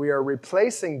 that we are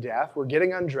replacing death. We're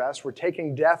getting undressed. We're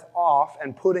taking death off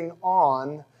and putting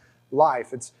on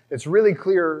life. It's really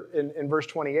clear in verse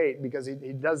 28 because he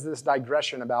does this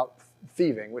digression about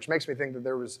thieving, which makes me think that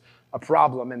there was a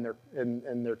problem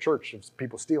in their church of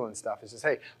people stealing stuff. He says,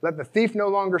 hey, let the thief no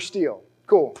longer steal.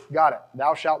 Cool, got it.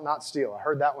 Thou shalt not steal. I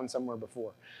heard that one somewhere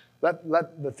before.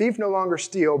 Let the thief no longer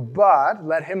steal, but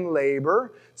let him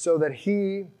labor so that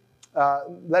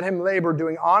let him labor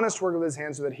doing honest work with his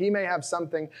hands so that he may have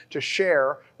something to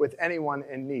share with anyone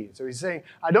in need. So he's saying,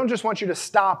 I don't just want you to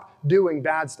stop doing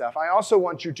bad stuff. I also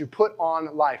want you to put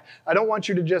on life. I don't want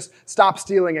you to just stop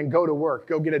stealing and go to work.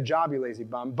 Go get a job, you lazy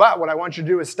bum. But what I want you to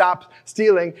do is stop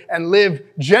stealing and live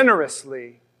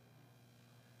generously.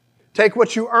 Take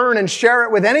what you earn and share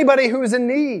it with anybody who is in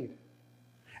need.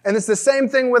 And it's the same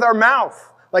thing with our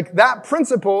mouth. Like that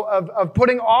principle of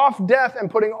putting off death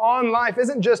and putting on life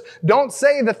isn't just don't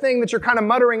say the thing that you're kind of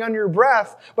muttering under your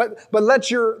breath, but let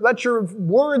your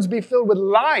words be filled with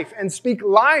life and speak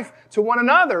life to one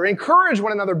another, encourage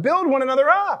one another, build one another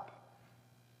up.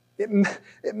 It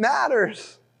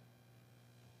matters.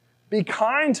 Be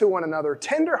kind to one another,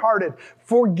 tenderhearted,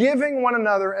 forgiving one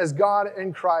another as God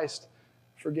in Christ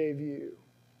forgave you.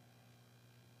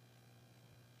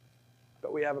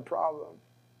 But we have a problem.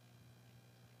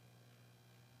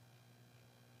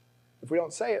 If we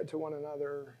don't say it to one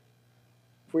another,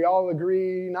 if we all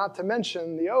agree not to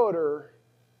mention the odor,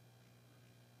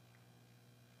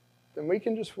 then we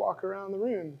can just walk around the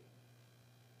room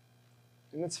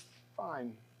and it's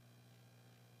fine.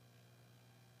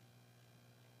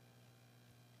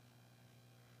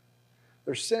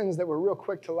 There's sins that we're real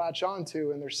quick to latch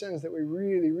onto, and there's sins that we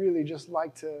really, really just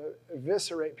like to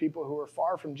eviscerate people who are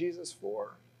far from Jesus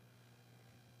for.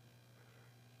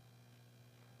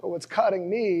 But what's cutting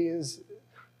me is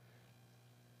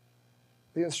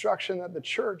the instruction that the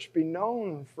church be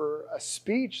known for a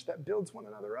speech that builds one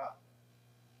another up.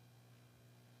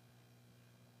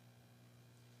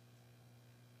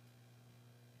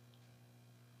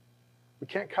 We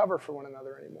can't cover for one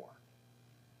another anymore.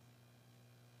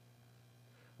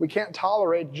 We can't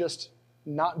tolerate just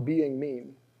not being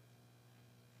mean.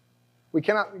 We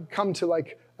cannot come to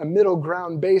like a middle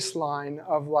ground baseline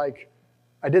of like,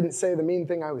 I didn't say the mean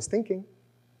thing I was thinking.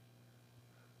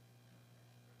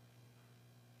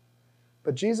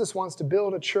 But Jesus wants to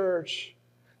build a church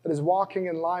that is walking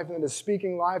in life and that is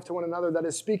speaking life to one another, that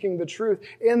is speaking the truth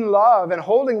in love and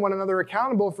holding one another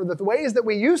accountable for the ways that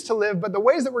we used to live, but the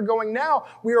ways that we're going now,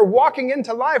 we are walking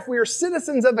into life. We are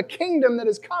citizens of a kingdom that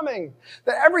is coming,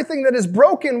 that everything that is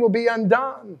broken will be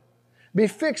undone, be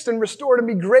fixed and restored and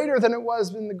be greater than it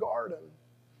was in the garden.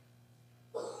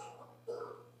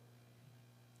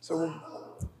 So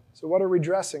what are we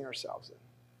dressing ourselves in?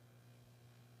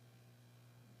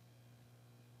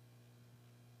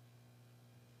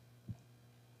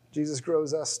 Jesus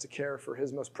grows us to care for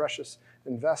his most precious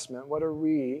investment. What are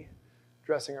we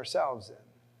dressing ourselves in?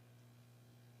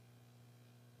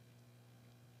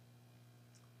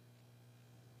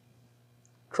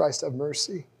 Christ have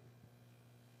mercy.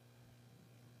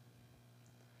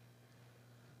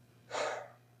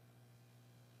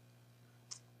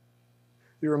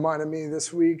 You reminded me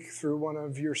this week through one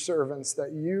of your servants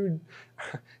that you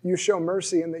show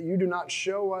mercy and that you do not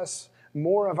show us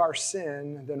more of our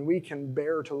sin than we can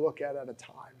bear to look at a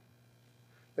time.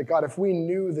 That God, if we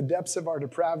knew the depths of our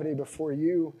depravity before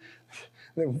you,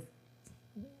 then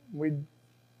we'd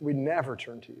never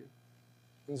turn to you.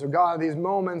 And so, God, these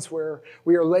moments where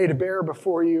we are laid bare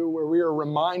before you, where we are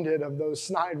reminded of those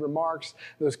snide remarks,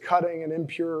 those cutting and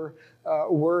impure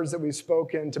words that we've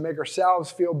spoken to make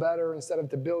ourselves feel better instead of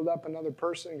to build up another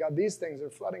person, God, these things are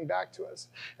flooding back to us.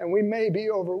 And we may be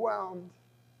overwhelmed.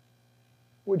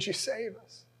 Would you save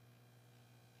us?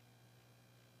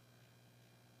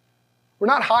 We're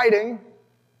not hiding.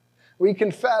 We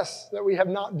confess that we have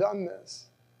not done this.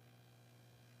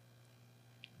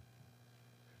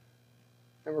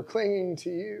 And we're clinging to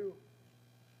you.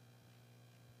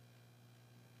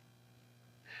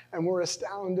 And we're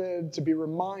astounded to be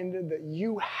reminded that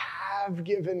you have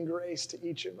given grace to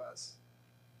each of us.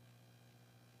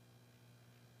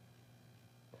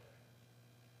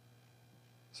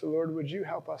 So, Lord, would you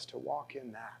help us to walk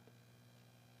in that?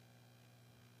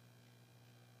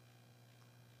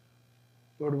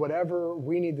 Lord, whatever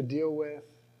we need to deal with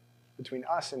between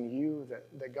us and you,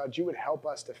 that God, you would help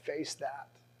us to face that,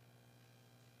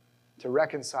 to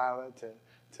reconcile it,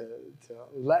 to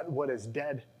let what is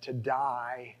dead to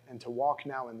die and to walk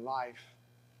now in life,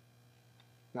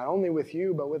 not only with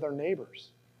you, but with our neighbors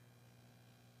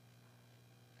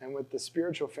and with the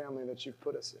spiritual family that you've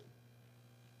put us in.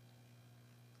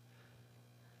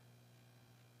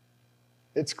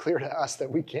 It's clear to us that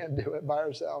we can't do it by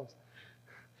ourselves.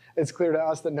 It's clear to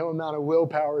us that no amount of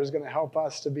willpower is going to help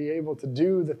us to be able to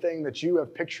do the thing that you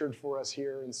have pictured for us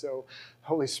here. And so,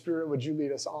 Holy Spirit, would you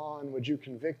lead us on? Would you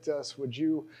convict us? Would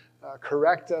you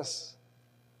correct us?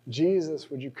 Jesus,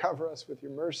 would you cover us with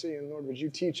your mercy? And Lord, would you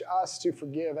teach us to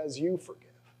forgive as you forgive?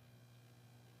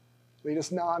 Lead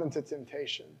us not into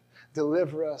temptation.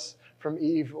 Deliver us from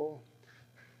evil.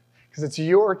 Because it's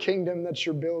your kingdom that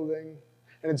you're building.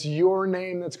 And it's your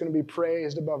name that's going to be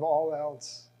praised above all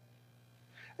else.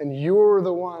 And you're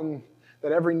the one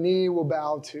that every knee will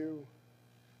bow to.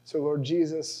 So, Lord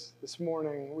Jesus, this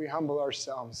morning we humble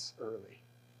ourselves early.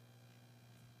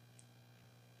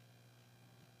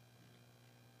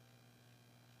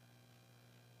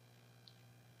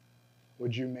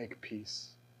 Would you make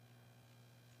peace?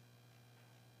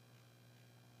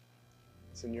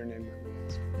 It's in your name that we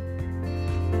ask.